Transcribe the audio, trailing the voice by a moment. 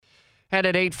And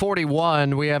at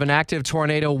 8:41, we have an active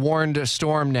tornado-warned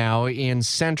storm now in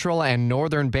central and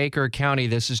northern Baker County.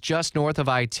 This is just north of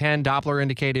I-10.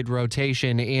 Doppler-indicated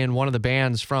rotation in one of the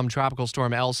bands from Tropical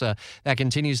Storm Elsa that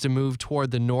continues to move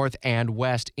toward the north and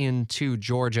west into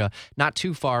Georgia, not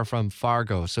too far from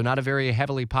Fargo. So not a very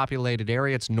heavily populated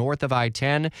area. It's north of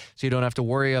I-10, so you don't have to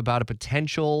worry about a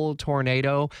potential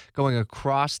tornado going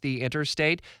across the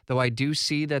interstate, though I do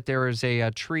see that there is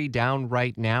a tree down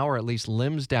right now, or at least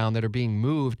limbs down that are being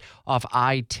moved off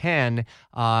I-10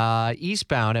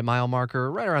 eastbound at mile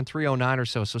marker right around 309 or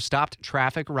so. So stopped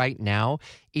traffic right now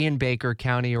in Baker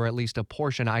County, or at least a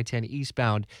portion I-10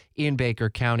 eastbound in Baker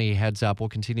County. Heads up, we'll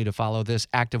continue to follow this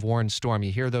active warned storm.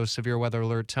 You hear those severe weather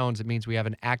alert tones, it means we have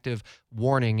an active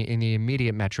warning in the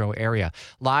immediate metro area.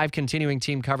 Live continuing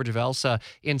team coverage of Elsa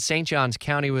in St. Johns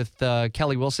County with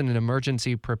Kelly Wilson in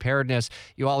emergency preparedness.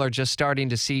 You all are just starting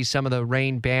to see some of the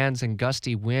rain bands and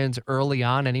gusty winds early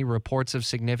on. Any reports of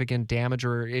significant damage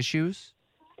or issues?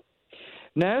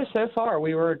 No, so far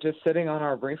we were just sitting on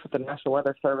our brief with the National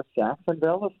Weather Service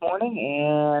Jacksonville this morning,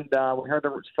 and we heard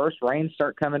the first rain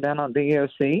start coming down on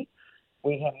DOC.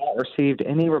 We have not received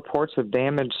any reports of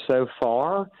damage so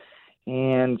far,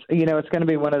 and it's going to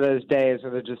be one of those days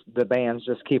where the bands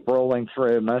just keep rolling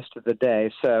through most of the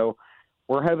day. So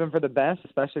we're hoping for the best,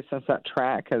 especially since that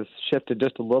track has shifted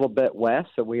just a little bit west.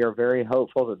 So we are very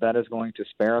hopeful that is going to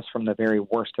spare us from the very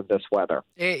worst of this weather.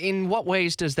 In what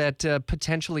ways does that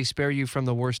potentially spare you from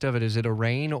the worst of it? Is it a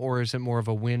rain, or is it more of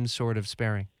a wind sort of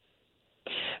sparing?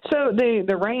 So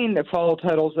the rainfall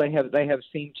totals they have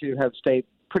seemed to have stayed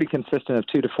pretty consistent of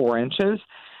 2 to 4 inches.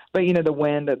 But the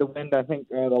wind I think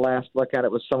the last look at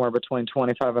it was somewhere between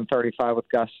 25 and 35 with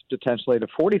gusts potentially to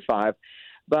 45.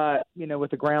 But,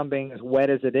 with the ground being as wet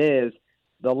as it is,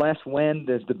 the less wind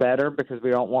is the better, because we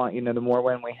don't want, the more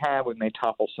wind we have, we may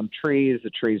topple some trees.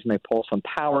 The trees may pull some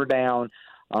power down.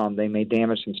 They may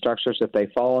damage some structures if they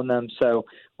fall on them. So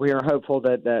we are hopeful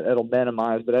that it'll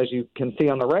minimize. But as you can see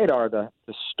on the radar, the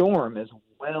storm is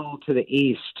well to the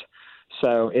east.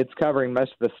 So it's covering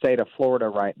most of the state of Florida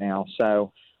right now.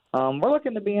 So we're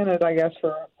looking to be in it, I guess,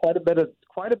 for quite a bit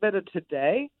of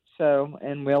today. So,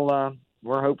 and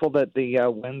we're hopeful that the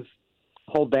winds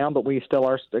hold down, but we still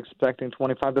are expecting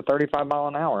 25 to 35 mile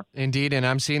an hour. Indeed, and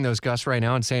I'm seeing those gusts right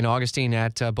now in St. Augustine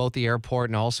at both the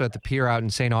airport and also at the pier out in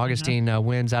St. Augustine.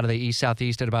 Winds out of the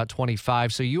east-southeast at about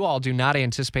 25. So you all do not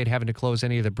anticipate having to close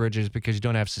any of the bridges because you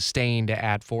don't have sustained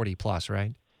at 40 plus,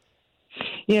 right?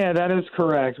 Yeah, that is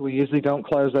correct. We usually don't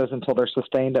close those until they're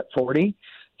sustained at 40.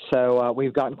 So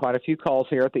we've gotten quite a few calls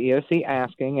here at the EOC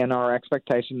asking, and our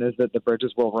expectation is that the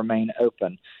bridges will remain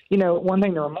open. One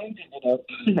thing to remind people,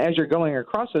 as you're going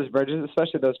across those bridges,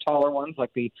 especially those taller ones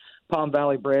like the Palm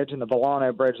Valley Bridge and the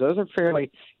Volano Bridge, those are fairly,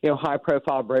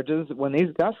 high-profile bridges. When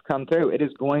these gusts come through, it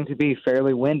is going to be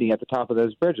fairly windy at the top of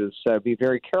those bridges, so be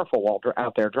very careful while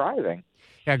out there driving.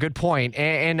 Yeah, good point.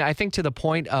 And I think to the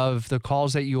point of the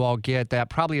calls that you all get,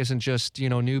 that probably isn't just,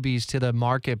 newbies to the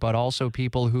market, but also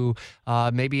people who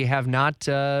maybe have not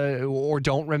or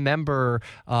don't remember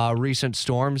recent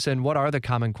storms. And what are the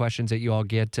common questions that you all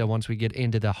get once we get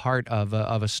into the heart of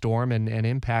a storm and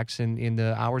impacts in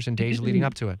the hours and days leading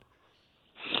up to it?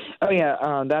 Oh,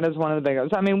 yeah, that is one of the big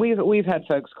ones. I mean, we've had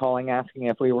folks calling asking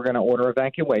if we were going to order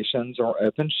evacuations or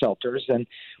open shelters, and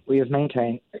we have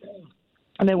maintained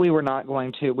and then we were not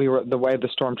going to. The way the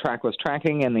storm track was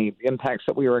tracking and the impacts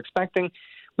that we were expecting,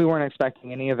 we weren't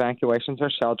expecting any evacuations or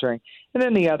sheltering. And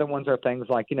then the other ones are things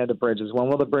like, the bridges. When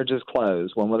will the bridges close?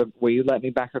 When will you let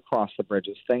me back across the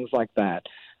bridges? Things like that.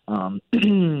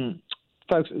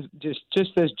 Folks, just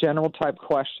those general type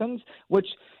questions, which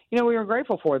we were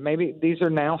grateful for. Maybe these are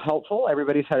now helpful.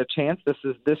 Everybody's had a chance. This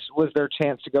was their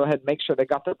chance to go ahead and make sure they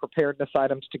got their preparedness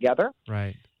items together.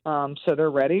 Right. So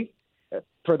they're ready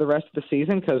for the rest of the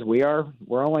season, because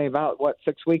we're only about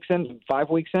 5 weeks into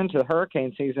the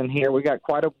hurricane season here. We got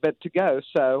quite a bit to go.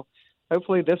 So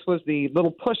hopefully this was the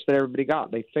little push that everybody got.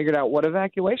 They figured out what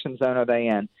evacuation zone are they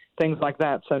in, things like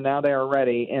that. So now they are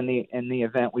ready in the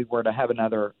event we were to have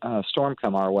another storm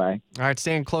come our way. All right,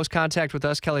 stay in close contact with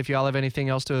us, Kelly. If you all have anything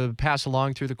else to pass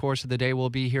along through the course of the day, we'll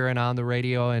be here and on the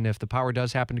radio. And if the power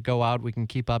does happen to go out, we can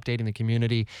keep updating the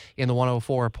community in the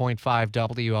 104.5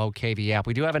 WOKV app.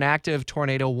 We do have an active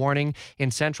tornado warning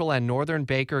in central and northern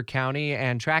Baker County,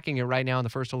 and tracking it right now in the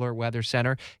First Alert Weather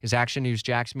Center is Action News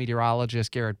Jax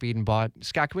meteorologist Garrett Biedenbaugh.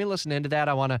 Scott, can we listen into that?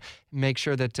 I want to make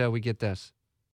sure that we get this.